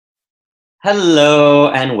Hello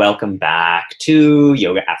and welcome back to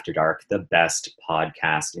Yoga After Dark, the best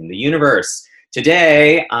podcast in the universe.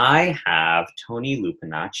 Today I have Tony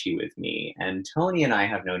Lupinacci with me, and Tony and I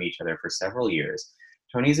have known each other for several years.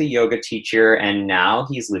 Tony's a yoga teacher and now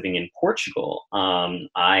he's living in Portugal.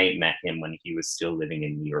 I met him when he was still living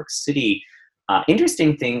in New York City.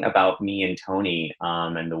 Interesting thing about me and Tony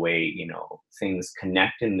and the way, things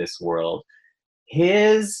connect in this world.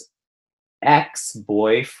 His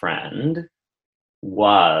ex-boyfriend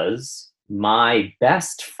was my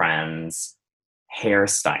best friend's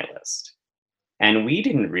hairstylist. And we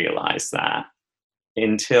didn't realize that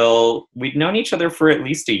until we'd known each other for at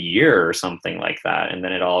least a year or something like that. And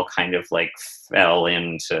then it all kind of like fell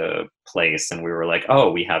into place. And we were like, oh,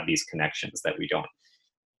 we have these connections that we don't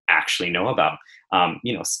actually know about.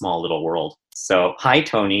 Small little world. So hi,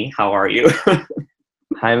 Tony. How are you?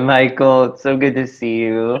 Hi, Michael. It's so good to see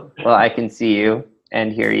you. Well, I can see you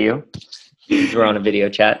and hear you. We're on a video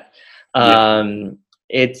chat.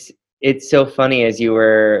 It's so funny as you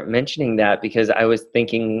were mentioning that, because I was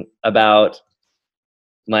thinking about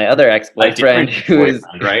my other ex-boyfriend who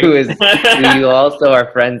you also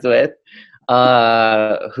are friends with,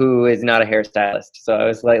 who is not a hairstylist. So I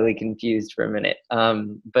was slightly confused for a minute.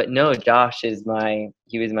 But no, Josh he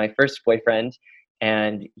was my first boyfriend.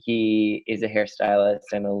 And he is a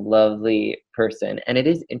hairstylist and a lovely person. And it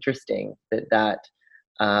is interesting that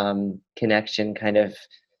connection kind of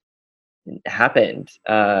happened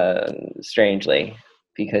strangely,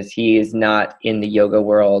 because he is not in the yoga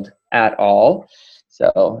world at all.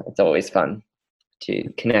 So it's always fun to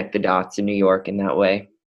connect the dots in New York in that way.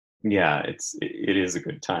 Yeah, it is a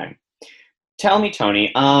good time. Tell me,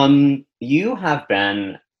 Tony, you have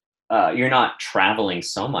been you're not traveling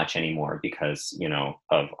so much anymore because,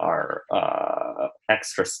 of our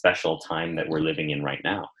extra special time that we're living in right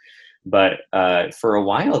now. But for a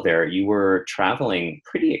while there, you were traveling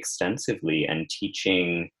pretty extensively and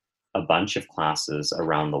teaching a bunch of classes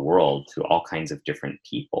around the world to all kinds of different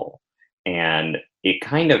people. And it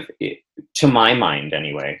kind of, to my mind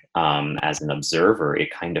anyway, as an observer, it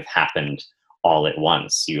kind of happened all at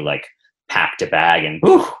once. You packed a bag and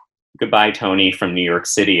whew, goodbye, Tony, from New York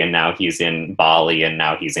City, and now he's in Bali, and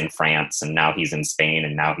now he's in France, and now he's in Spain,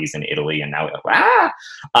 and now he's in Italy, and now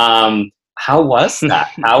how was that?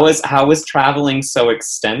 How was traveling so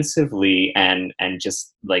extensively and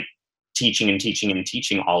just teaching and teaching and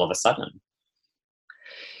teaching all of a sudden?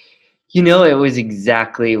 It was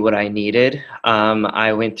exactly what I needed.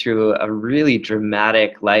 I went through a really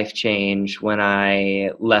dramatic life change when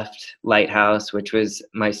I left Lighthouse, which was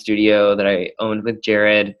my studio that I owned with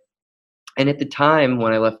Jared. And at the time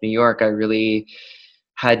when I left New York, I really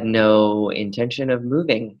had no intention of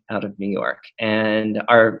moving out of New York. And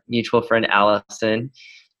our mutual friend Allison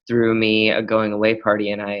threw me a going away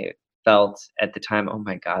party, and I felt at the time, oh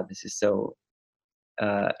my God, this is so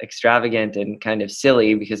extravagant and kind of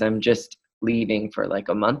silly, because I'm just leaving for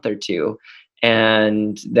a month or two.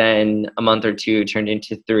 And then a month or two turned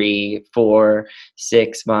into 3, 4,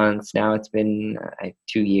 6 months. Now it's been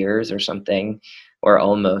 2 years or something, or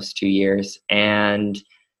almost 2 years. And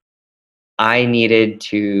I needed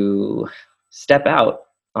to step out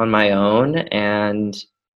on my own and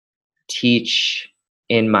teach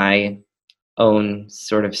in my own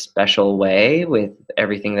sort of special way, with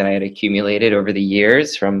everything that I had accumulated over the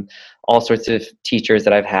years from all sorts of teachers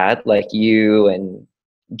that I've had, like you and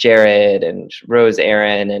Jared and Rose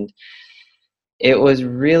Aaron. And it was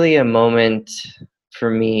really a moment for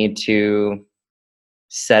me to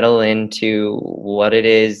settle into what it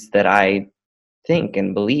is that I think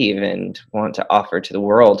and believe and want to offer to the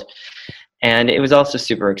world. And it was also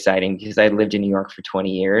super exciting because I lived in New York for 20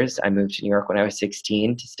 years. I moved to New York when I was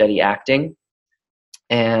 16 to study acting,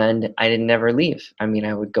 and I didn't ever leave. I mean,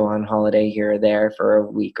 I would go on holiday here or there for a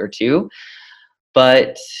week or two,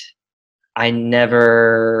 but I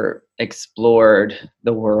never explored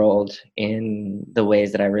the world in the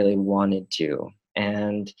ways that I really wanted to.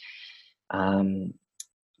 And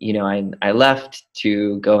I left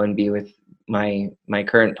to go and be with my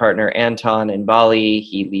current partner, Anton, in Bali.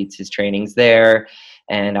 He leads his trainings there,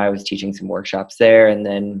 and I was teaching some workshops there. And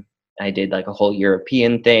then I did a whole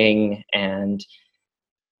European thing. And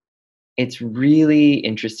it's really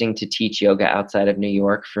interesting to teach yoga outside of New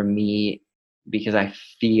York for me, because I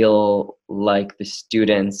feel like the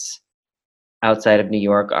students outside of New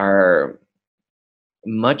York are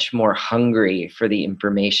much more hungry for the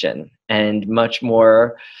information and much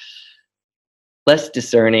more less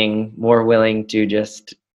discerning, more willing to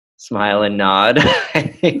just smile and nod, I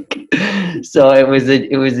think. So it was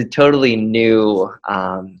a totally new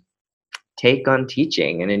take on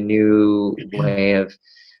teaching, and a new way of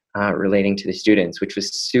relating to the students, which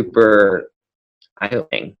was super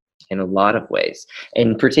eye-opening in a lot of ways.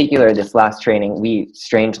 In particular, this last training, we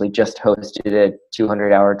strangely just hosted a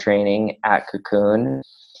 200-hour training at Cocoon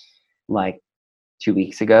like 2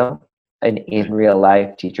 weeks ago, an in real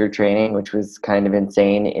life teacher training, which was kind of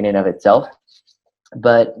insane in and of itself.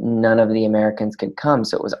 But none of the Americans could come,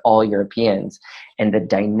 so it was all Europeans. And the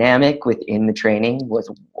dynamic within the training was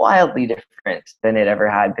wildly different than it ever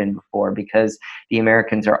had been before, because the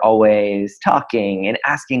Americans are always talking and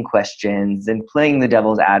asking questions and playing the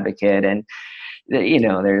devil's advocate. And, you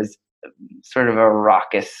know, there's sort of a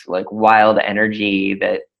raucous, like wild energy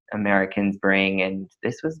that Americans bring. And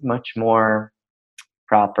this was much more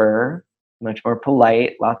proper, much more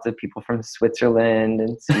polite. Lots of people from Switzerland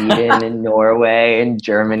and Sweden and Norway and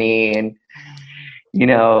Germany. And, you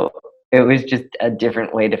know, it was just a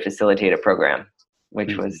different way to facilitate a program,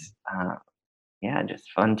 which was,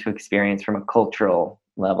 just fun to experience from a cultural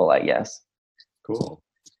level, I guess. Cool.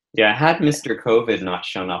 Yeah, had Mr. COVID not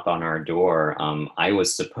shown up on our door, I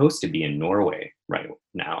was supposed to be in Norway right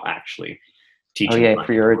now, actually, teaching. Oh yeah,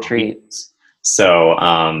 for your retreat. So,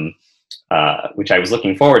 which I was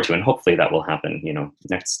looking forward to, and hopefully that will happen, you know,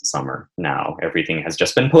 next summer. Now everything has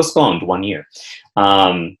just been postponed 1 year,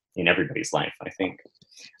 in everybody's life, I think.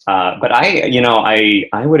 But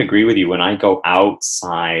I would agree with you. When I go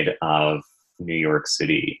outside of New York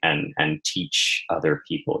City and teach other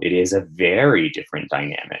people, it is a very different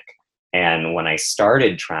dynamic. And when I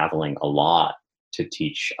started traveling a lot to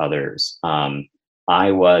teach others,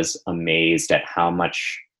 I was amazed at how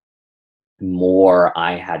much more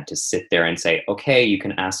I had to sit there and say, okay, you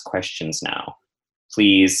can ask questions now.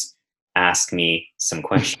 Please ask me some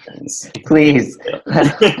questions. Please,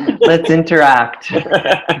 let's interact.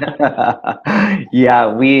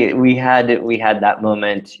 Yeah, we had that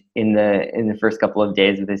moment in the first couple of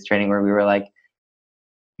days of this training where we were like,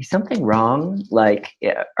 is something wrong? Like,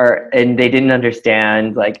 and they didn't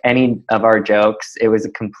understand like any of our jokes. It was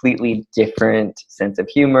a completely different sense of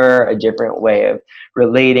humor, a different way of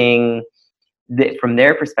relating. From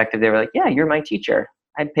their perspective, they were like, yeah, you're my teacher.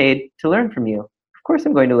 I paid to learn from you. Of course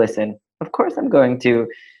I'm going to listen. Of course I'm going to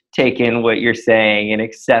take in what you're saying and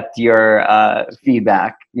accept your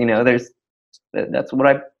feedback. You know, that's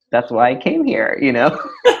why I came here, you know.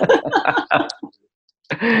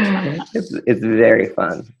 It's very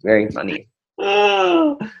fun, very funny.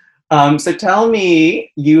 So tell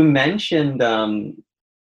me, you mentioned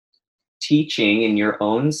teaching in your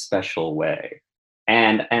own special way.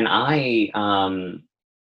 And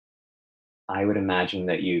I would imagine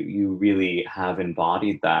that you really have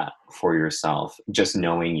embodied that for yourself, just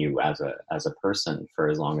knowing you as a person for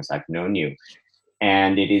as long as I've known you.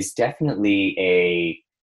 And it is definitely a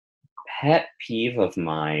pet peeve of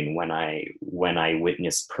mine when I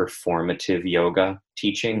witness performative yoga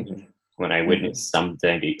teaching, Mm-hmm. when I witness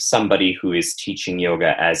somebody who is teaching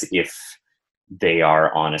yoga as if they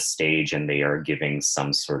are on a stage and they are giving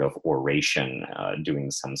some sort of oration,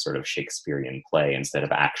 doing some sort of Shakespearean play, instead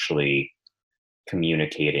of actually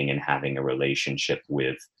communicating and having a relationship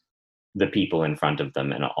with the people in front of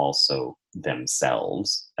them and also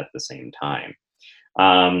themselves at the same time.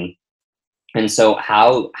 And so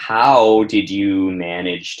how did you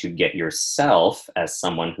manage to get yourself, as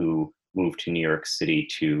someone who moved to New York City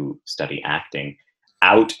to study acting,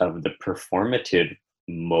 out of the performative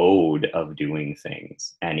mode of doing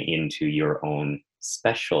things and into your own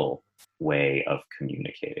special way of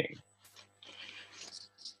communicating?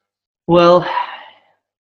 Well,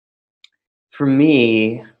 for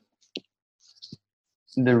me,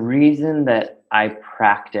 the reason that I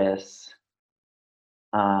practice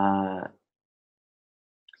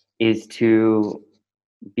is to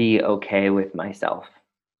be okay with myself.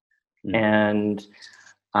 And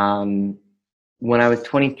when I was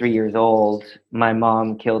 23 years old, my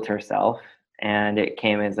mom killed herself, and it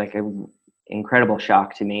came as like an incredible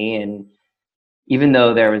shock to me. And even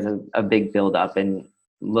though there was a big buildup, and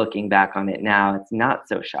looking back on it now, it's not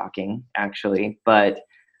so shocking actually. But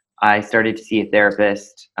I started to see a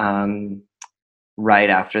therapist right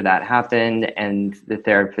after that happened, and the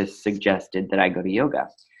therapist suggested that I go to yoga.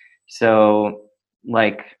 So,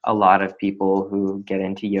 like a lot of people who get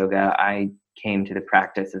into yoga, I came to the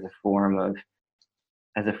practice as a form of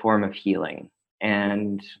healing.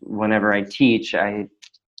 And whenever I teach, I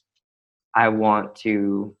want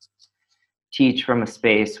to teach from a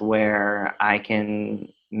space where I can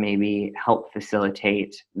maybe help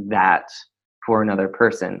facilitate that for another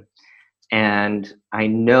person. And I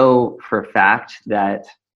know for a fact that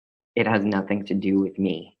it has nothing to do with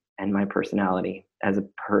me and my personality as a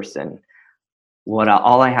person.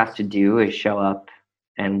 All I have to do is show up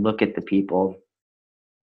and look at the people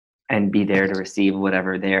and be there to receive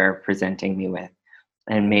whatever they're presenting me with.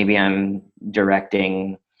 And maybe I'm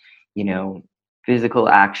directing, physical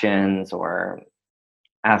actions or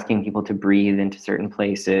asking people to breathe into certain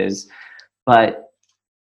places. But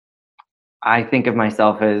I think of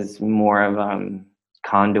myself as more of a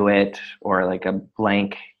conduit, or like a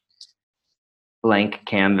blank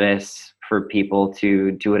canvas for people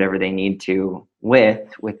to do whatever they need to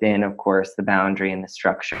within, of course, the boundary and the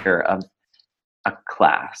structure of a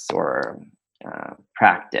class or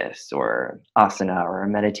practice or asana or a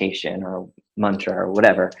meditation or mantra or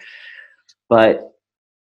whatever. But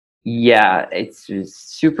yeah, it's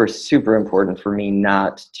super, super important for me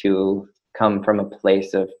not to come from a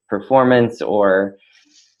place of performance or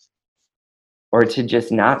to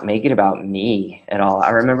just not make it about me at all. I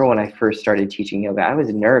remember when I first started teaching yoga, I was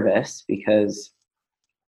nervous because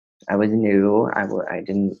I was new. I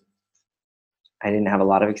didn't have a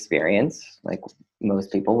lot of experience, like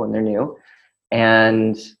most people when they're new.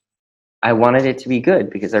 And I wanted it to be good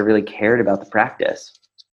because I really cared about the practice.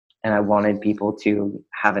 And I wanted people to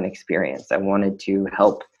have an experience. I wanted to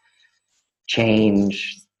help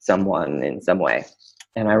change someone in some way.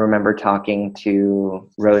 And I remember talking to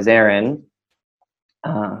Rose Aaron,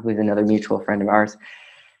 who's another mutual friend of ours.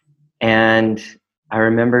 And I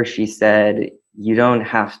remember she said, you don't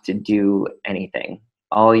have to do anything.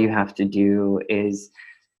 All you have to do is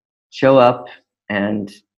show up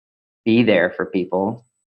and be there for people,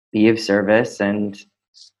 be of service, and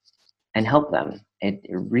help them. It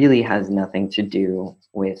really has nothing to do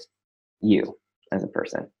with you as a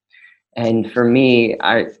person. And for me,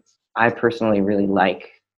 I personally really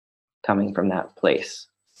like coming from that place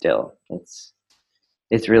still.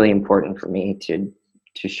 It's really important for me to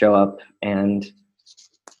show up and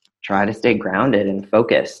try to stay grounded and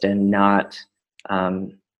focused and not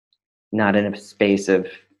in a space of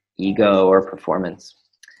ego or performance.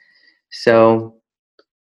 So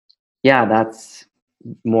yeah, that's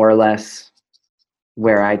more or less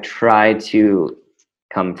where I try to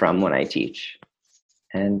come from when I teach.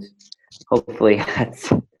 And hopefully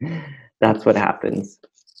that's what happens.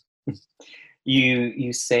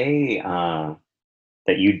 You say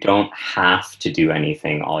that you don't have to do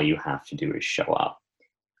anything. All you have to do is show up.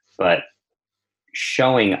 But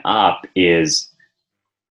showing up is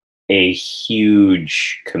a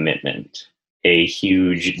huge commitment, a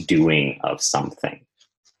huge doing of something.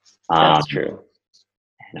 That's true.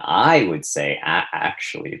 And I would say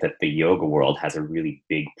actually that the yoga world has a really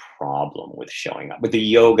big problem with showing up. But the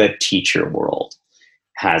yoga teacher world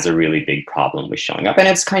has a really big problem with showing up. And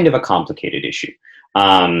it's kind of a complicated issue.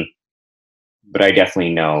 But I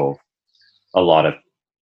definitely know a lot of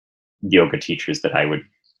yoga teachers that I would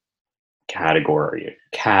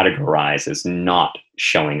categorize as not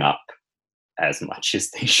showing up as much as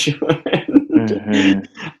they should.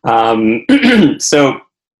 Mm-hmm. So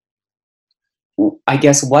I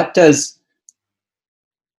guess what does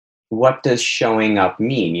showing up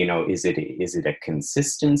mean? Is it a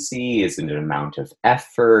consistency? Is it an amount of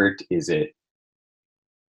effort?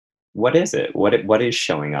 What is it? What is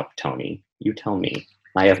showing up, Tony? You tell me.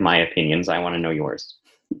 I have my opinions. I want to know yours.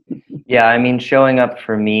 Yeah, I mean, showing up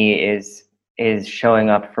for me is showing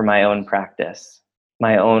up for my own practice,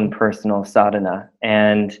 my own personal sadhana.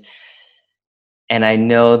 And I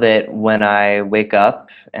know that when I wake up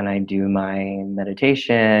and I do my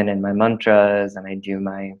meditation and my mantras and I do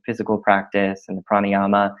my physical practice and the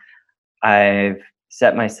pranayama, I've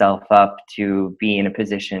set myself up to be in a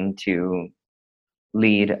position to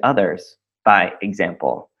lead others by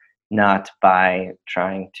example, not by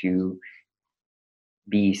trying to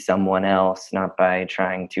be someone else, not by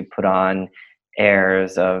trying to put on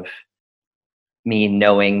airs of me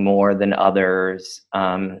knowing more than others.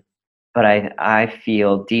 But I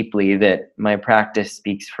feel deeply that my practice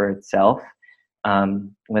speaks for itself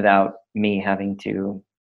without me having to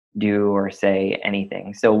do or say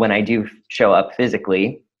anything. So when I do show up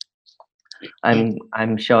physically,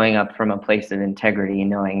 I'm showing up from a place of integrity,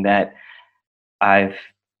 knowing that I've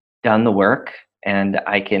done the work and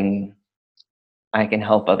I can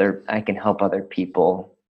help other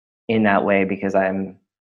people in that way because I'm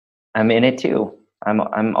in it too.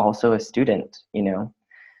 I'm also a student,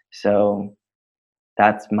 So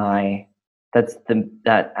I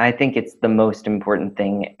think it's the most important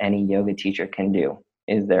thing any yoga teacher can do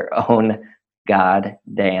is their own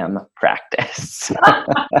goddamn practice.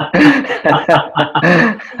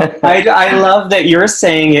 I love that you're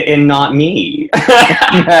saying it and not me.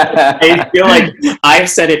 I feel like I've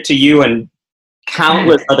said it to you and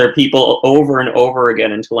countless other people over and over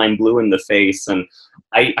again until I'm blue in the face, and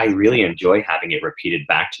I really enjoy having it repeated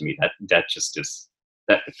back to me. That just is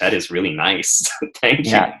that is really nice. Thank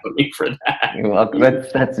you Yeah. for that. You're welcome.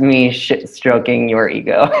 That's me stroking your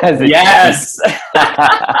ego as it Yes.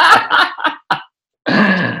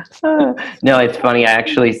 No, it's funny. I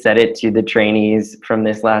actually said it to the trainees from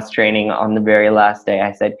this last training on the very last day.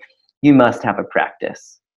 I said, "You must have a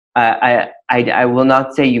practice. I will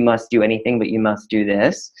not say you must do anything, but you must do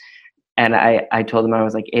this." And I told them, I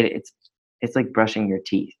was like, it's like brushing your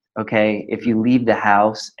teeth. Okay, if you leave the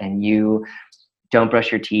house and you don't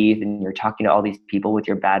brush your teeth and you're talking to all these people with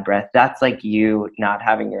your bad breath, that's like you not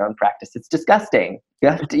having your own practice. It's disgusting. You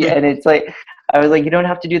have to, and it's like, I was like, you don't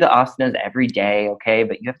have to do the asanas every day, okay?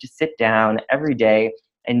 But you have to sit down every day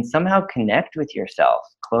and somehow connect with yourself.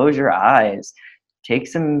 Close your eyes, take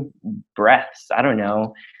some breaths. I don't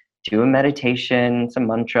know, do a meditation, some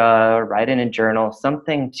mantra, write in a journal,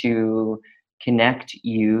 something to connect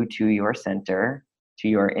you to your center, to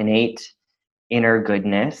your innate inner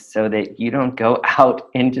goodness, so that you don't go out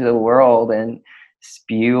into the world and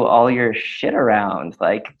spew all your shit around.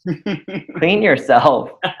 Like, clean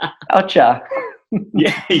yourself. Oucha.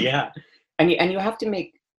 Yeah. And you have to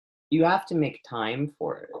make time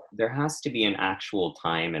for it. There has to be an actual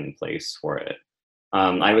time and place for it.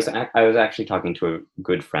 I was actually talking to a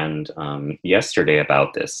good friend yesterday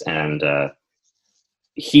about this, and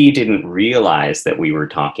he didn't realize that we were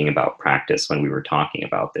talking about practice when we were talking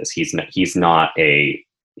about this. He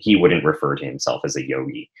wouldn't refer to himself as a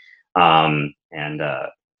yogi,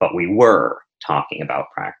 but we were talking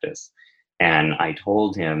about practice, and I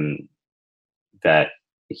told him that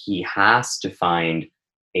he has to find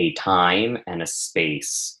a time and a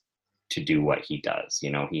space to do what he does.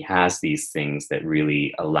 You know, he has these things that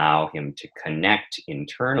really allow him to connect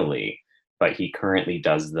internally, but he currently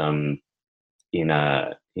does them in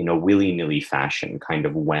a willy-nilly fashion, kind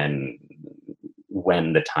of when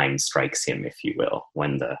the time strikes him, if you will,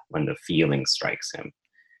 when the feeling strikes him.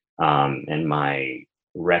 And my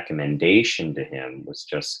recommendation to him was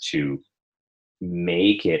just to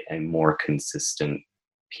make it a more consistent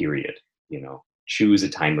period. You know, choose a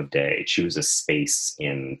time of day, choose a space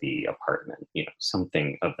in the apartment, you know,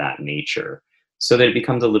 something of that nature, so that it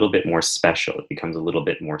becomes a little bit more special. It becomes a little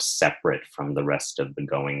bit more separate from the rest of the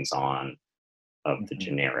goings on of the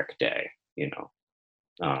generic day, you know.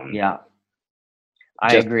 Yeah,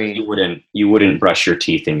 I agree. You wouldn't brush your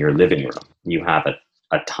teeth in your living room. You have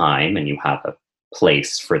a time and you have a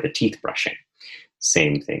place for the teeth brushing.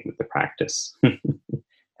 Same thing with the practice.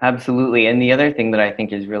 Absolutely. And the other thing that I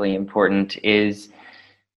think is really important is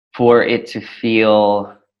for it to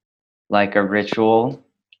feel like a ritual,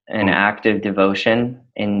 an act of devotion,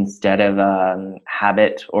 instead of a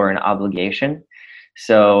habit or an obligation.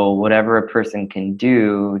 So whatever a person can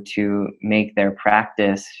do to make their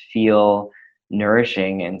practice feel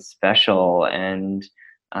nourishing and special and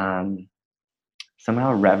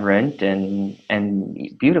somehow reverent and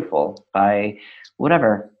beautiful, by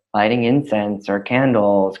whatever, lighting incense or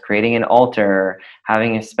candles, creating an altar,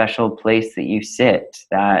 having a special place that you sit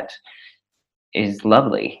that is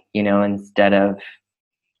lovely, you know, instead of,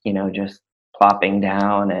 you know, just plopping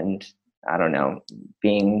down and, I don't know,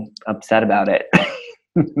 being upset about it.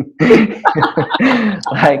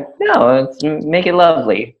 Like, no, make it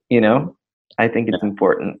lovely, you know. I think it's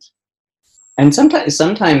important. And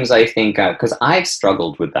sometimes I think, because I've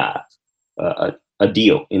struggled with that a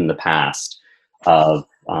deal in the past, of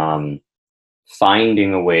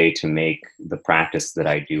finding a way to make the practice that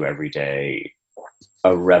I do every day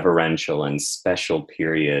a reverential and special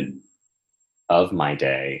period of my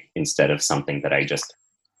day, instead of something that I just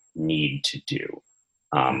need to do,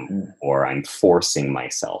 or I'm forcing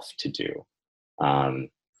myself to do. And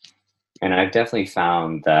I've definitely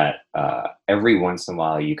found that every once in a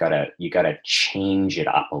while you gotta change it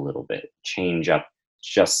up a little bit, change up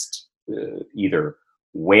just either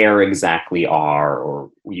where exactly you are,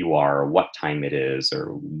 or what time it is, or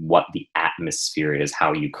what the atmosphere is,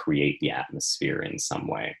 how you create the atmosphere in some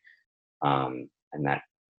way, and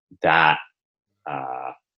that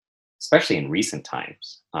especially in recent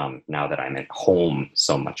times, now that I'm at home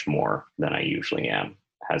so much more than I usually am,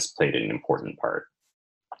 has played an important part.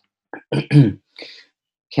 Can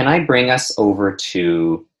I bring us over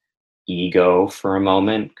to ego for a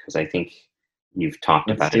moment? Because I think you've talked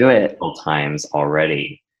about it a couple times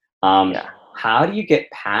already. How do you get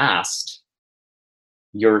past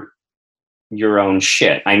your own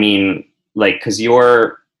shit? I mean, like, because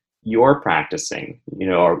you're practicing, you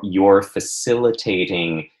know, or you're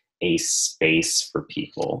facilitating a space for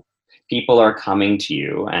people. People are coming to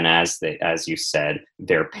you, and as you said,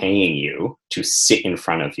 they're paying you to sit in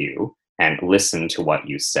front of you and listen to what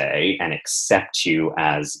you say and accept you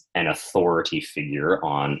as an authority figure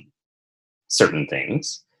on certain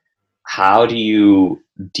things. How do you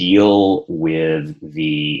deal with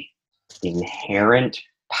the inherent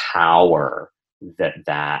power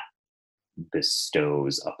that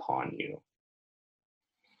bestows upon you?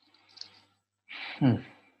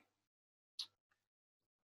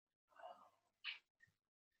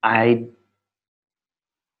 I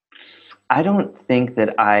don't think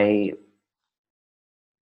that I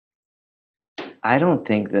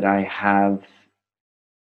have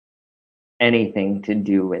anything to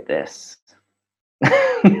do with this.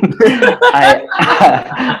 I,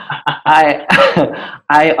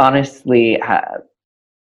 I honestly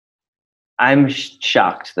I'm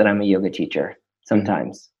shocked that I'm a yoga teacher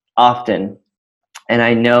sometimes, often. And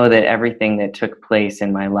I know that everything that took place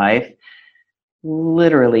in my life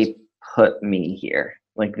literally put me here.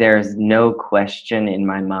 Like, there's no question in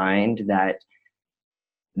my mind that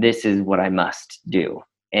this is what I must do.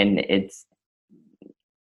 And it's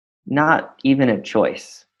not even a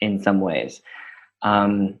choice in some ways.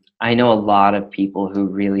 I know a lot of people who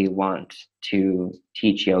really want to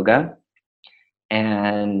teach yoga,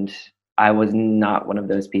 and I was not one of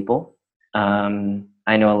those people.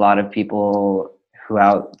 I know a lot of people who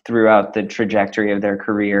throughout the trajectory of their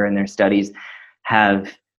career and their studies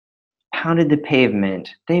have pounded the pavement.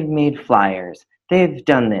 They've made flyers. They've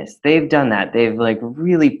done this. They've done that. They've like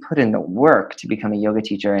really put in the work to become a yoga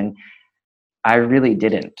teacher, and I really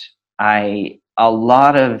didn't. A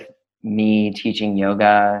lot of me teaching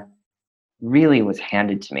yoga really was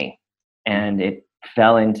handed to me, and it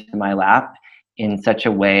fell into my lap in such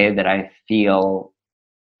a way that I feel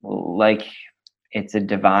like it's a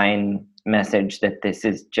divine message that this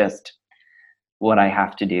is just what I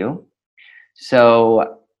have to do.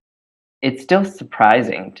 So it's still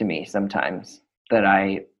surprising to me sometimes that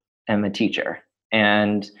I am a teacher.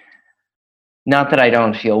 And not that I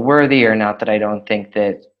don't feel worthy, or not that I don't think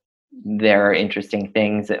that there are interesting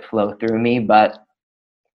things that flow through me, but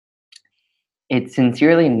it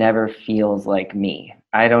sincerely never feels like me.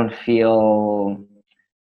 I don't feel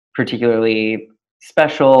particularly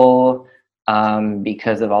special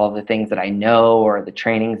because of all of the things that I know or the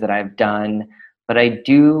trainings that I've done, but I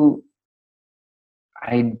do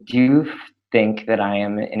think that I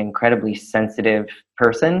am an incredibly sensitive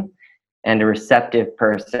person and a receptive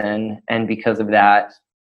person, and because of that,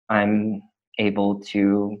 I'm able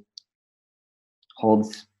to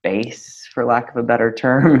hold space, for lack of a better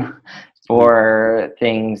term, for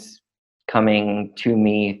things coming to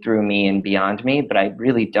me, through me, and beyond me. But I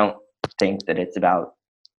really don't think that it's about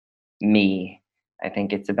me. I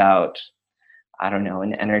think it's about, I don't know,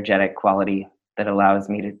 an energetic quality that allows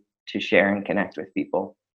me to share and connect with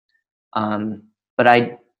people.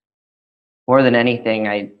 But more than anything,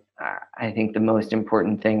 I think the most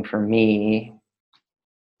important thing for me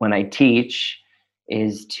when I teach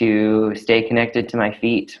is to stay connected to my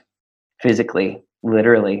feet physically,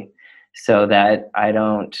 literally, so that I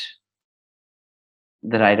don't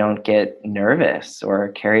get nervous or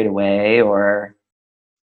carried away, or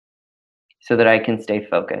so that I can stay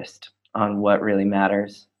focused on what really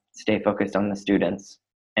matters, stay focused on the students,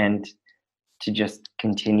 and to just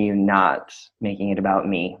continue not making it about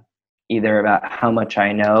me, either about how much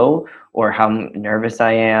I know or how nervous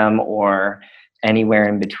I am or anywhere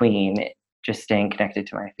in between. Just staying connected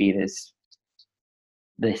to my feet is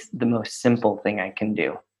the most simple thing I can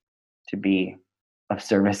do to be of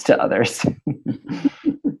service to others.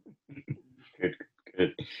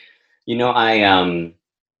 Good. You know, I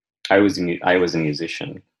was a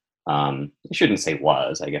musician. I shouldn't say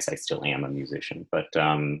was. I guess I still am a musician, but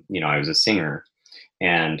you know, I was a singer,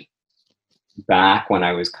 and back when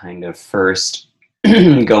I was kind of first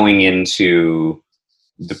going into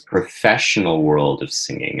the professional world of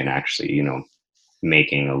singing and actually, you know,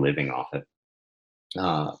 making a living off it,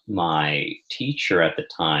 my teacher at the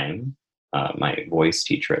time, my voice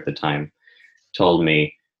teacher at the time, told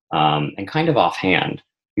me, and kind of offhand,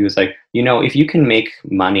 he was like, you know, if you can make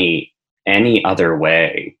money any other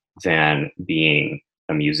way than being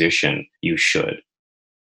a musician, you should,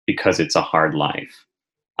 because it's a hard life.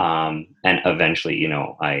 And eventually, you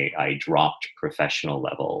know, I dropped professional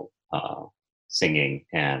level singing,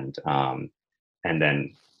 and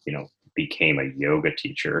then, you know, became a yoga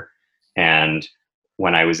teacher. And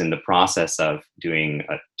when I was in the process of doing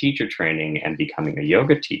a teacher training and becoming a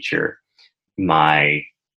yoga teacher, the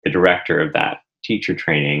director of that teacher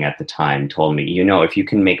training at the time told me, you know, if you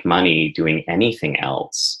can make money doing anything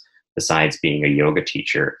else besides being a yoga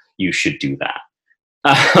teacher, you should do that.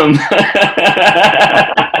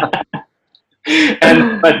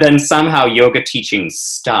 But then somehow yoga teaching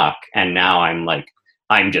stuck, and now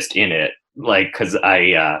I'm just in it, like, because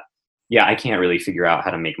yeah, I can't really figure out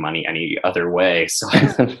how to make money any other way, so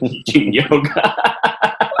I'm teaching yoga.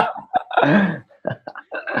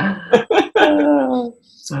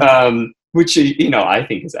 Which, you know, I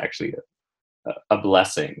think is actually a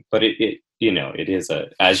blessing, but it you know, it is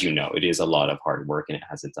as you know, it is a lot of hard work, and it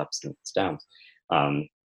has its ups and its downs.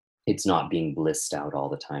 It's not being blissed out all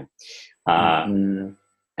the time. Mhm.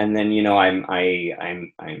 And then, you know,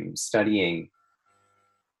 I'm studying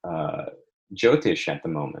uh, Jyotish at the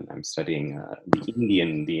moment. I'm studying the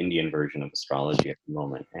Indian version of astrology at the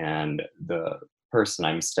moment, and the person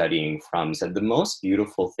I'm studying from said the most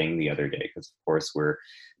beautiful thing the other day, because of course we're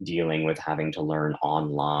dealing with having to learn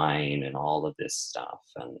online and all of this stuff,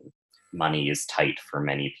 and money is tight for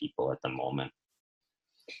many people at the moment.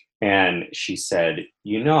 And she said,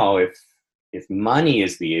 you know, if money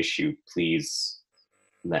is the issue, please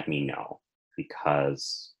let me know,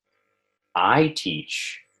 because I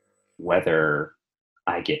teach whether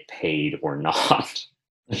I get paid or not.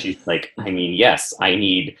 She's like, I mean, yes, I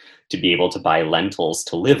need to be able to buy lentils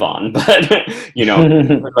to live on, but you know,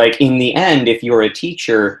 like in the end, if you're a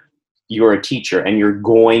teacher, you're a teacher, and you're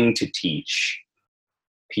going to teach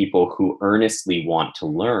people who earnestly want to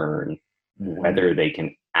learn, whether they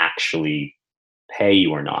can actually pay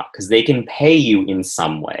you or not, because they can pay you in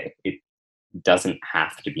some way. It doesn't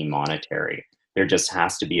have to be monetary. There just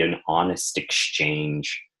has to be an honest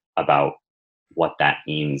exchange about what that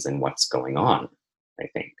means and what's going on, I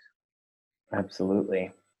think.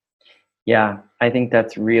 Absolutely. Yeah, I think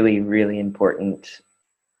that's really, really important.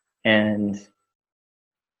 And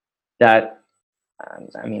that,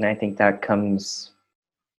 I mean, I think that comes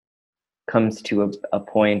to a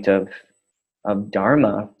point of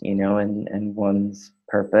dharma, you know, and one's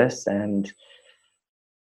purpose, and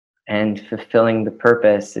fulfilling the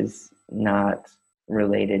purpose is not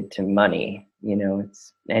related to money, you know.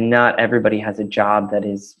 It's, and not everybody has a job that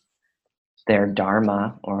is their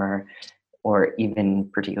dharma, or even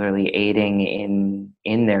particularly aiding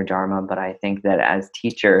in their dharma. But I think that as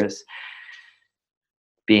teachers,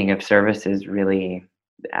 being of service is really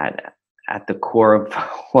at the core of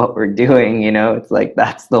what we're doing, you know. It's like,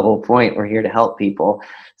 that's the whole point. We're here to help people.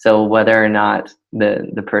 So whether or not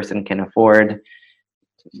the person can afford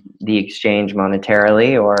the exchange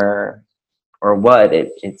monetarily, or what,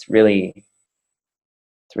 it's really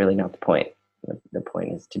not the point. The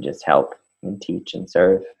point is to just help and teach and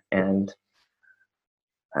serve. And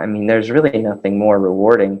I mean, there's really nothing more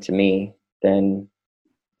rewarding to me than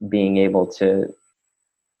being able to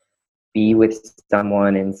be with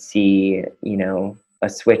someone and see, you know, a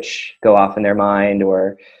switch go off in their mind,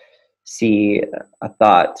 or see a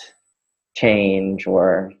thought change,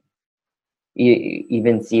 or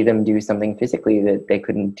even see them do something physically that they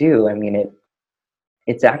couldn't do. I mean,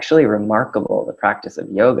 it's actually remarkable, the practice of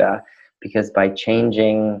yoga, because by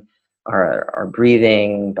changing our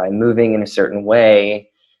breathing, by moving in a certain way,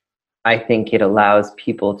 I think it allows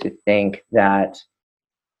people to think that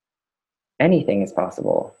anything is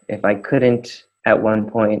possible. If I couldn't at one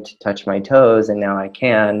point touch my toes and now I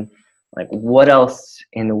can, like, what else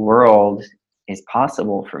in the world is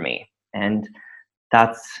possible for me? And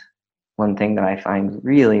that's one thing that I find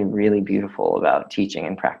really, really beautiful about teaching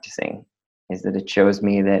and practicing, is that it shows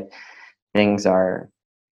me that things are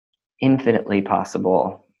infinitely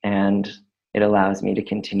possible, and it allows me to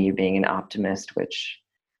continue being an optimist, which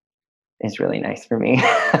is really nice for me.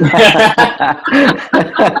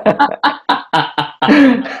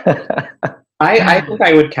 I think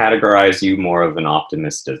I would categorize you more of an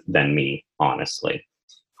optimist than me, honestly.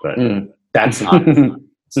 But that's not,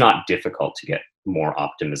 it's not difficult to get more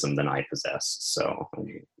optimism than I possess. So,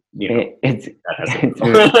 you know,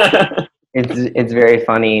 it's very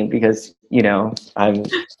funny, because, you know, I'm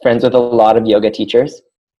friends with a lot of yoga teachers,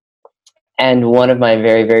 and one of my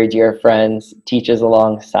very, very dear friends teaches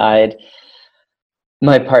alongside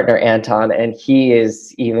my partner Anton, and he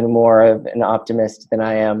is even more of an optimist than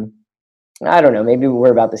I am. I don't know, maybe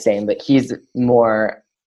we're about the same, but he's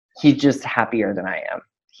just happier than I am.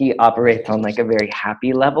 He operates on like a very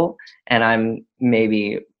happy level, and I'm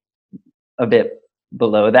maybe a bit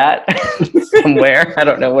below that somewhere. I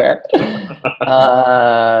don't know where.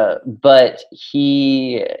 But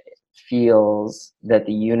he feels that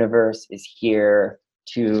the universe is here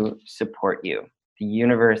to support you. The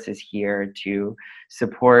universe is here to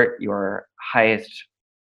support your highest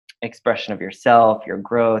expression of yourself, your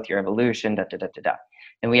growth, your evolution, da da da da da.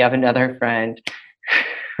 And we have another friend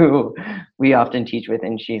who we often teach with,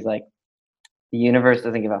 and she's like, the universe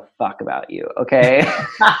doesn't give a fuck about you, okay?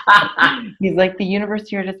 He's like, the universe is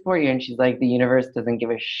here to support you. And she's like, the universe doesn't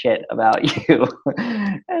give a shit about you.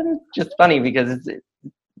 And it's just funny, because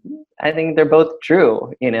I think they're both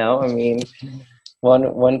true, you know? I mean,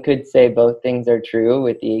 one could say both things are true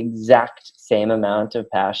with the exact same amount of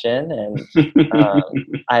passion, and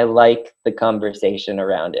I like the conversation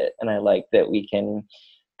around it, and I like that we can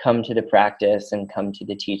come to the practice and come to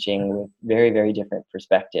the teaching with very, very different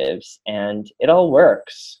perspectives, and it all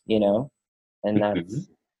works, you know? And that's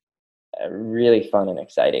really fun and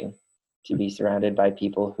exciting to be surrounded by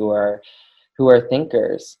people who are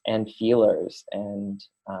thinkers and feelers and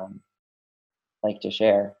like to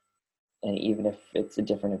share. And even if it's a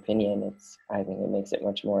different opinion, I think it makes it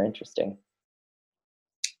much more interesting.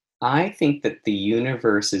 I think that the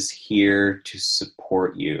universe is here to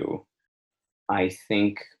support you. I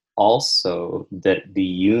think also that the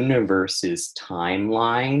universe's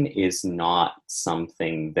timeline is not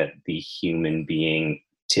something that the human being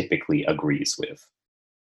typically agrees with.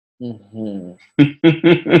 Hmm.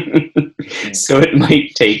 So it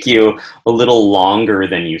might take you a little longer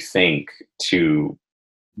than you think to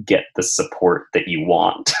get the support that you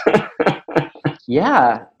want.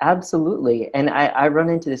 Yeah, absolutely. And I run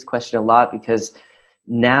into this question a lot because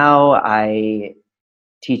now I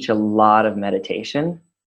teach a lot of meditation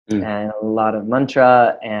Mm. and a lot of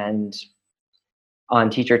mantra, and on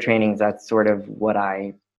teacher trainings, that's sort of what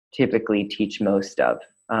I typically teach most of.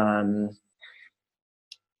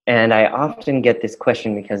 And I often get this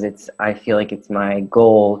question because I feel like it's my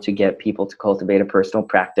goal to get people to cultivate a personal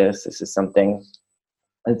practice. This is something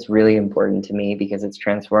that's really important to me because it's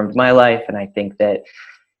transformed my life. And I think that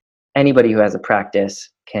anybody who has a practice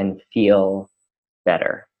can feel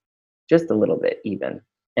better, just a little bit even.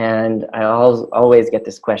 And I always get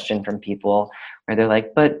this question from people where they're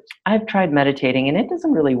like, but I've tried meditating and it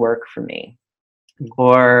doesn't really work for me.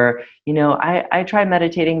 Or, you know, I tried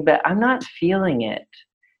meditating, but I'm not feeling it.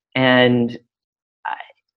 And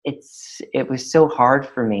it was so hard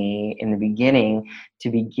for me in the beginning to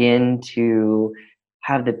begin to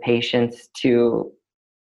have the patience to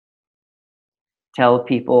tell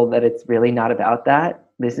people that it's really not about that.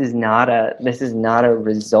 This is not a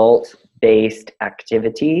result based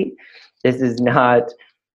activity. This is not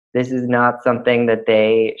this is not something that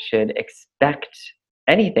they should expect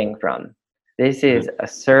anything from. This is a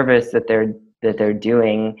service that they're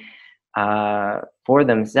doing for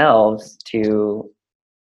themselves to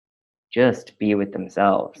just be with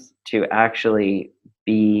themselves, to actually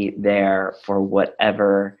be there for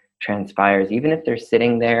whatever transpires, even if they're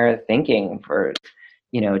sitting there thinking for,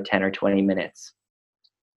 10 or 20 minutes,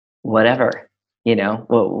 whatever,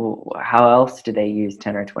 how else do they use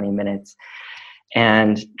 10 or 20 minutes?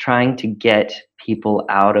 And trying to get people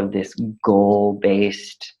out of this goal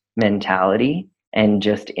based mentality and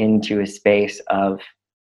just into a space of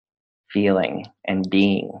feeling and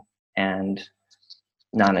being and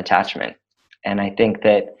non-attachment. And I think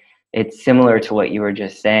that it's similar to what you were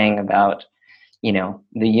just saying about,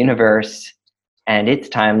 the universe and its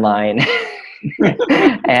timeline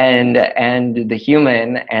and the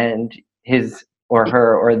human and his or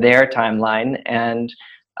her or their timeline. And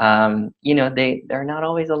they're not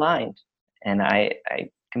always aligned. And I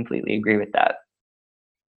completely agree with that.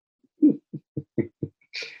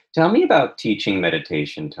 Tell me about teaching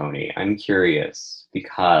meditation, Tony. I'm curious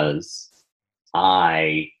because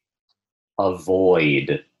I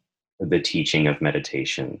avoid the teaching of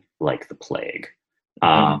meditation like the plague.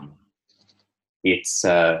 It's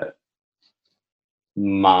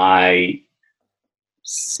my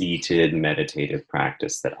seated meditative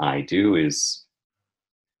practice that I do is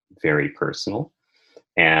very personal,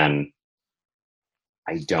 and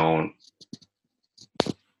I don't.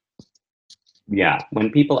 Yeah,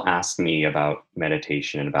 when people ask me about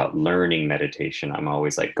meditation and about learning meditation, I'm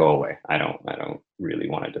always like, go away. I don't really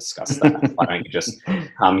want to discuss that. Why don't you just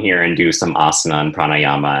come here and do some asana and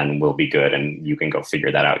pranayama and we'll be good and you can go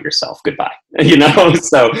figure that out yourself. Goodbye.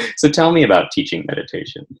 So tell me about teaching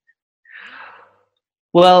meditation.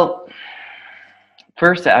 Well,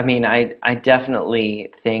 first, I mean, I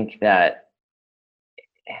definitely think that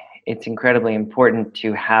it's incredibly important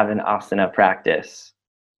to have an asana practice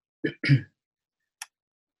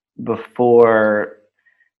before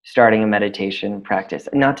starting a meditation practice.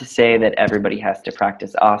 Not to say that everybody has to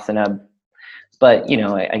practice asana, but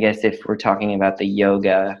I guess if we're talking about the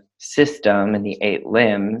yoga system and the 8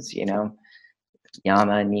 limbs, yama,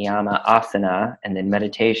 niyama, asana, and then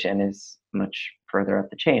meditation is much further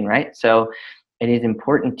up the chain, right? So it is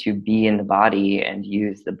important to be in the body and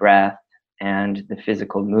use the breath and the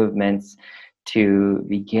physical movements to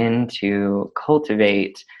begin to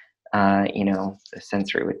cultivate the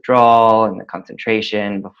sensory withdrawal and the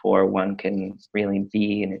concentration before one can really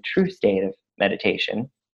be in a true state of meditation.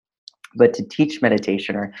 But to teach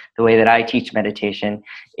meditation, or the way that I teach meditation,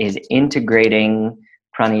 is integrating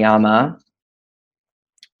pranayama,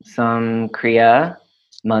 some kriya,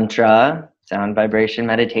 mantra, sound vibration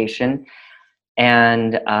meditation,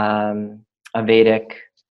 and a Vedic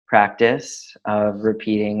practice of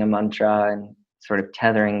repeating a mantra and sort of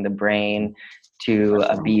tethering the brain to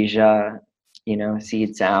a bija,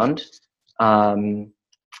 seed sound. And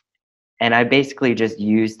I basically just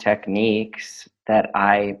use techniques that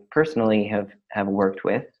I personally have worked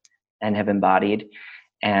with and have embodied,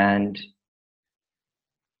 and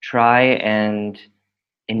try and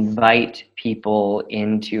invite people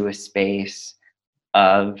into a space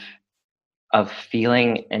of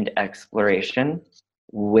feeling and exploration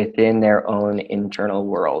within their own internal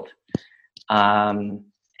world. And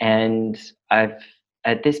I've,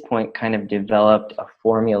 at this point, kind of developed a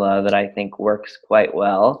formula that I think works quite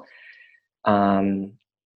well,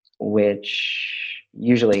 which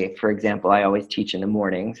usually, for example, I always teach in the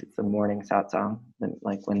mornings. It's a morning satsang.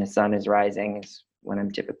 Like when the sun is rising is when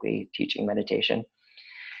I'm typically teaching meditation.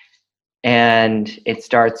 And it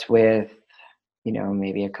starts with,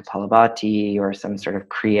 maybe a Kapalabhati or some sort of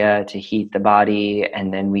kriya to heat the body.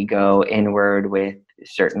 And then we go inward with a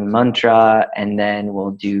certain mantra. And then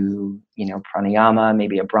we'll do, pranayama,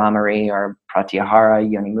 maybe a Brahmari or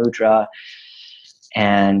pratyahara, yoni mudra.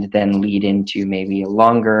 And then lead into maybe a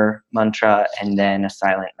longer mantra. And then a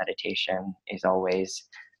silent meditation is always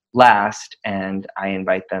last. And I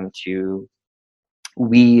invite them to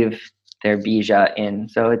weave their bija in.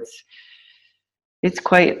 So it's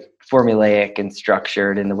quite formulaic and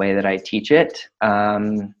structured in the way that I teach it.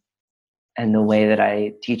 And the way that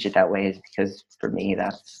I teach it that way is because, for me,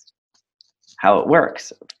 that's how it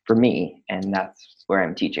works for me. And that's where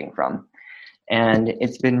I'm teaching from. And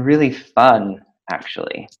it's been really fun,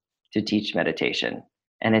 actually, to teach meditation.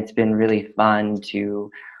 And it's been really fun to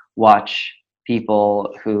watch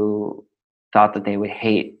people who thought that they would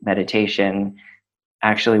hate meditation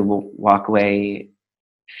actually walk away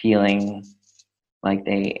feeling like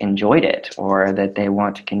they enjoyed it, or that they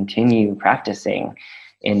want to continue practicing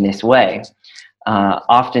in this way.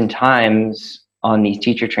 Oftentimes on these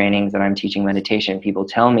teacher trainings that I'm teaching meditation, people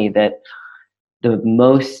tell me that the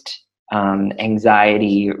most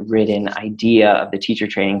anxiety-ridden idea of the teacher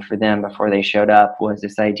training for them before they showed up was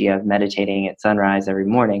this idea of meditating at sunrise every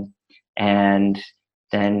morning, and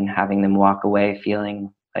then having them walk away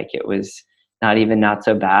feeling like it was not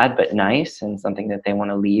so bad, but nice, and something that they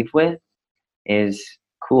want to leave with, is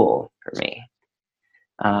cool for me.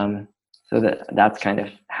 So that's kind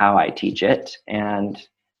of how I teach it. And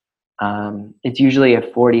it's usually a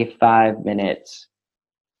 45-minute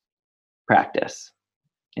practice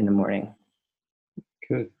in the morning.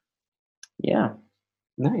 Good. Yeah.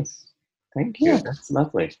 Nice. Thank you. Yeah. That's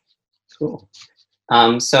lovely. Cool.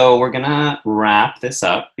 So we're gonna wrap this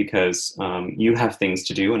up because you have things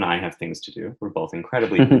to do and I have things to do. We're both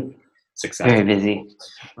incredibly successful. Very busy.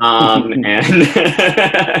 And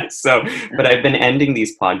so, but I've been ending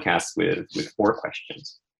these podcasts with 4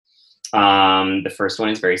 questions. The first one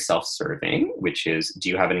is very self-serving, which is, do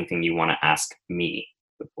you have anything you want to ask me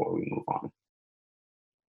before we move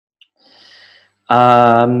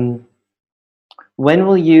on? When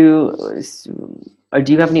will you, or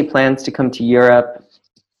do you have any plans to come to Europe,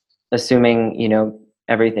 assuming,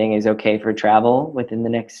 everything is okay for travel within the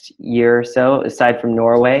next year or so, aside from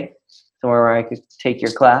Norway, somewhere where I could take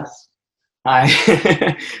your class? I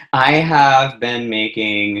have been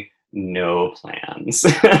making no plans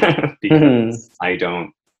because I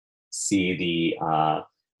don't see the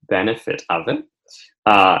benefit of it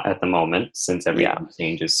at the moment, since everything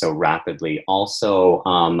changes so rapidly. Also,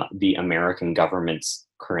 the American government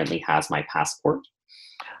currently has my passport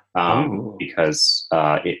because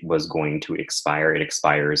it was going to expire. It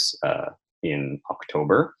expires in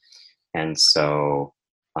October. And so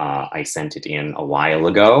I sent it in a while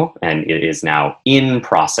ago, and it is now in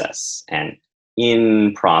process. And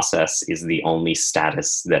in process is the only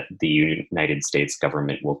status that the United States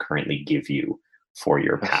government will currently give you for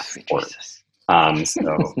your passport.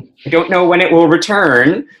 So I don't know when it will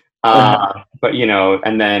return, but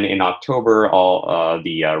and then in October, all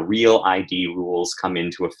the real ID rules come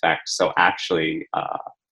into effect. So actually,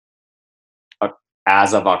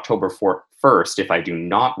 as of October 1st, if I do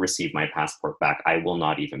not receive my passport back, I will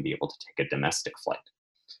not even be able to take a domestic flight.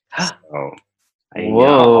 So I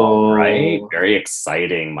know, right? Very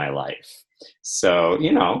exciting, my life. So,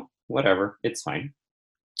 whatever, it's fine.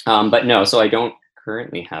 But no, so I don't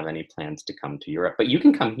currently have any plans to come to Europe, but you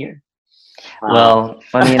can come here. Well,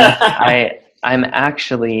 funny enough, I'm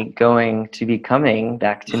actually going to be coming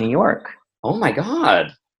back to New York. Oh my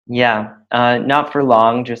God. Yeah, not for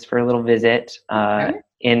long, just for a little visit Okay.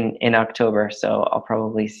 in October. So I'll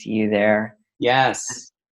probably see you there,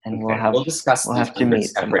 Yes. and Okay. We'll discuss we'll these have to under meet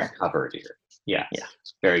separate somewhere. cover, dear. Yeah. Yes.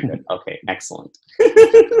 Very good. Okay. Excellent.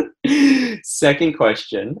 Second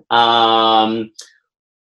question.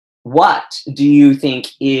 What do you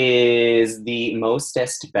think is the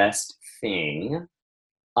mostest best thing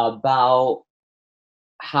about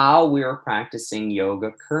how we're practicing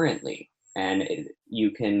yoga currently? And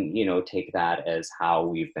you can, take that as how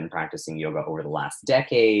we've been practicing yoga over the last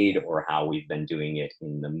decade, or how we've been doing it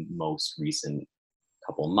in the most recent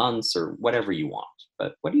couple months, or whatever you want.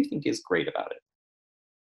 But what do you think is great about it?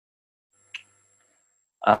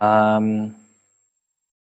 Um,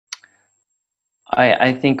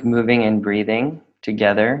 I think moving and breathing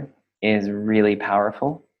together is really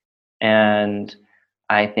powerful. And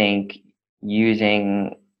I think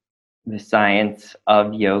using the science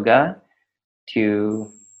of yoga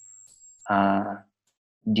to uh,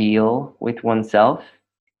 deal with oneself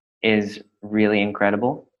is really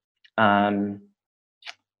incredible. Um,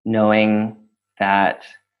 Knowing that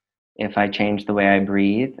if I change the way I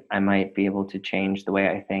breathe, I might be able to change the way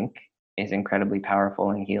I think is incredibly powerful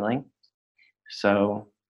and healing. So,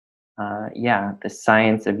 yeah, the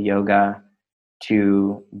science of yoga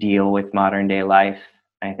to deal with modern day life,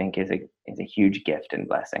 I think, is a huge gift and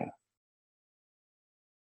blessing.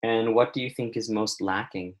 And what do you think is most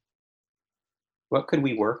lacking? What could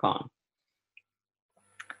we work on?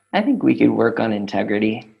 I think we could work on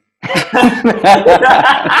integrity.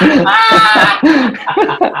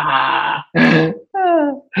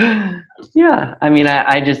 Yeah, I mean,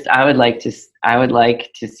 I would like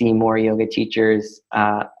to see more yoga teachers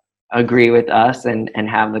agree with us and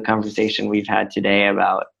have the conversation we've had today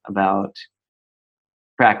about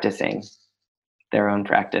practicing their own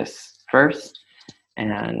practice first,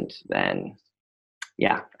 and then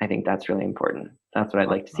yeah, I think that's really important. That's what I'd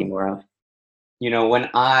like to see more of. When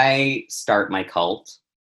I start my cult,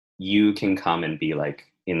 you can come and be like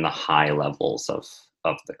in the high levels of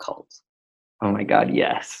the cult. Oh my God,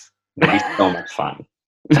 yes. It'll be so much fun.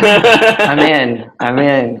 I'm in. I'm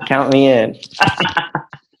in. Count me in.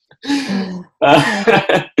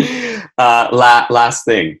 Last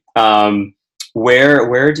thing.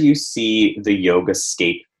 Where do you see the yoga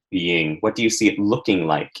scape being? What do you see it looking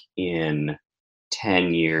like in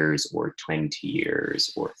 10 years or 20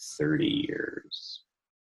 years or 30 years?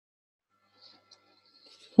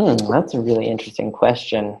 That's a really interesting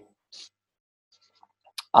question.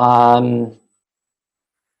 Um,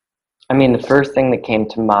 I mean, the first thing that came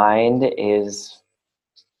to mind is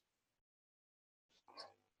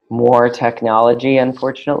more technology,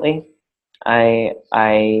 unfortunately.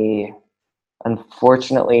 I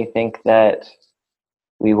unfortunately think that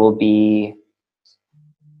we will be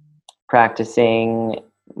practicing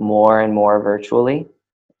more and more virtually.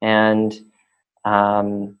 And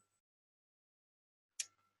um,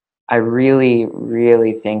 I really,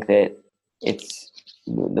 really think that it's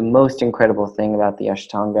the most incredible thing about the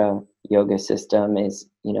Ashtanga yoga system is,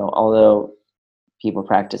 although people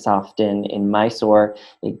practice often in Mysore,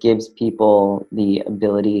 it gives people the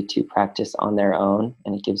ability to practice on their own,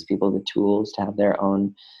 and it gives people the tools to have their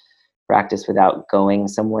own practice without going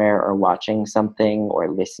somewhere or watching something or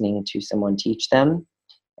listening to someone teach them,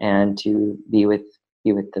 and to be with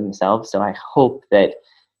themselves. So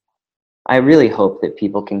I really hope that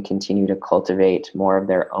people can continue to cultivate more of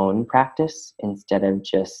their own practice instead of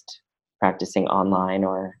just practicing online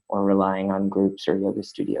or relying on groups or yoga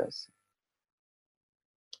studios.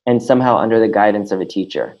 And somehow under the guidance of a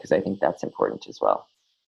teacher, because I think that's important as well.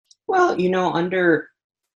 Well,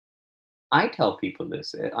 I tell people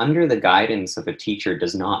this, under the guidance of a teacher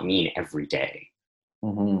does not mean every day.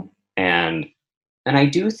 Mm-hmm. And I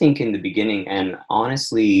do think in the beginning, and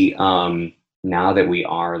honestly, now that we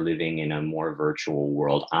are living in a more virtual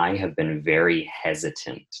world, I have been very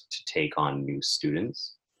hesitant to take on new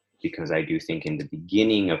students, because I do think in the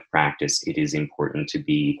beginning of practice, it is important to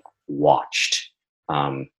be watched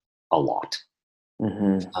a lot,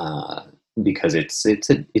 Mm-hmm. because it's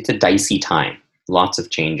a dicey time. Lots of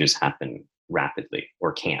changes happen rapidly,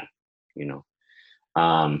 or can, you know.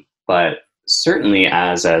 But certainly,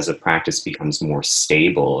 as a practice becomes more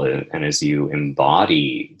stable, and as you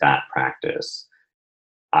embody that practice,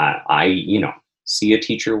 I see a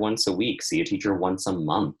teacher once a week, see a teacher once a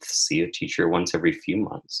month, see a teacher once every few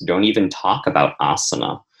months. Don't even talk about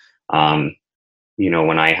asana. Um,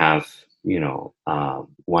 when I have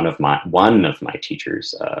one of my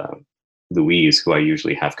teachers, Louise, who I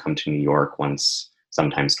usually have come to New York once,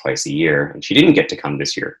 sometimes twice a year, and she didn't get to come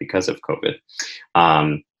this year because of COVID.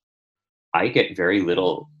 I get very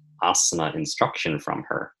little asana instruction from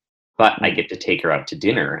her. but I get to take her out to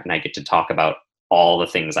dinner and I get to talk about all the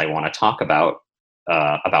things I want to talk about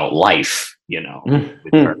life, you know,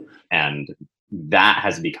 with her. And that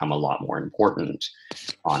has become a lot more important,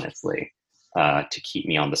 honestly, to keep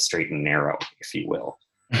me on the straight and narrow, if you will.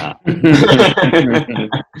 So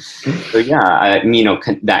yeah,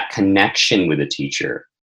 that connection with a teacher,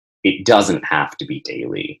 it doesn't have to be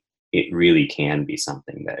daily. It really can be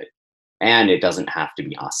something and it doesn't have to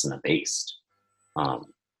be asana based.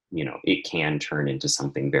 It can turn into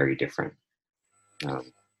something very different.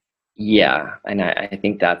 Yeah, and I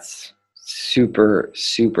think that's super,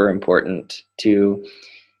 super important to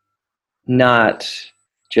not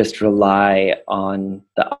just rely on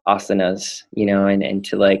the asanas, and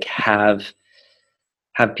to like have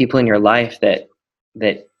people in your life that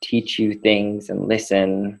teach you things and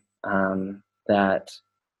listen, that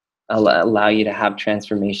allow you to have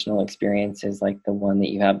transformational experiences like the one that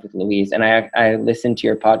you have with Louise. And I listened to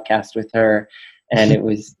your podcast with her, and it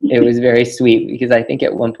was very sweet, because I think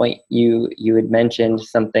at one point you had mentioned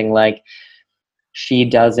something like she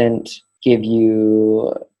doesn't give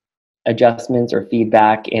you adjustments or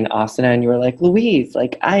feedback in asana, and you were like, Louise,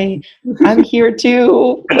 like I'm here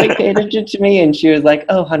too, like pay attention to me. And she was like,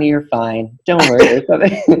 oh honey, you're fine, don't worry, or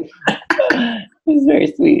something. It was very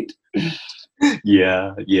sweet.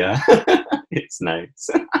 Yeah. It's nice.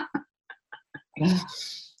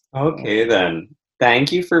 Okay, then.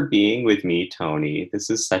 Thank you for being with me, Tony.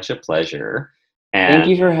 This is such a pleasure. And thank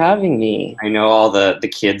you for having me. I know all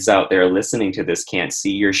the kids out there listening to this can't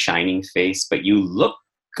see your shining face, but you look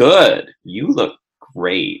good. You look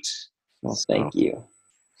great. Well, thank you.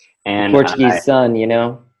 And the Portuguese sun,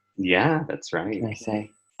 Yeah, that's right. What can I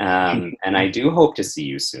say? And I do hope to see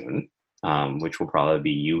you soon, which will probably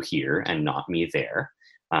be you here and not me there.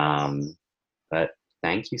 But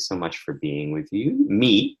thank you so much for being with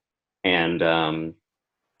me, and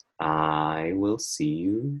I will see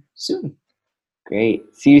you soon.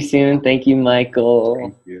 Great. See you soon. Thank you, Michael.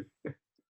 Thank you.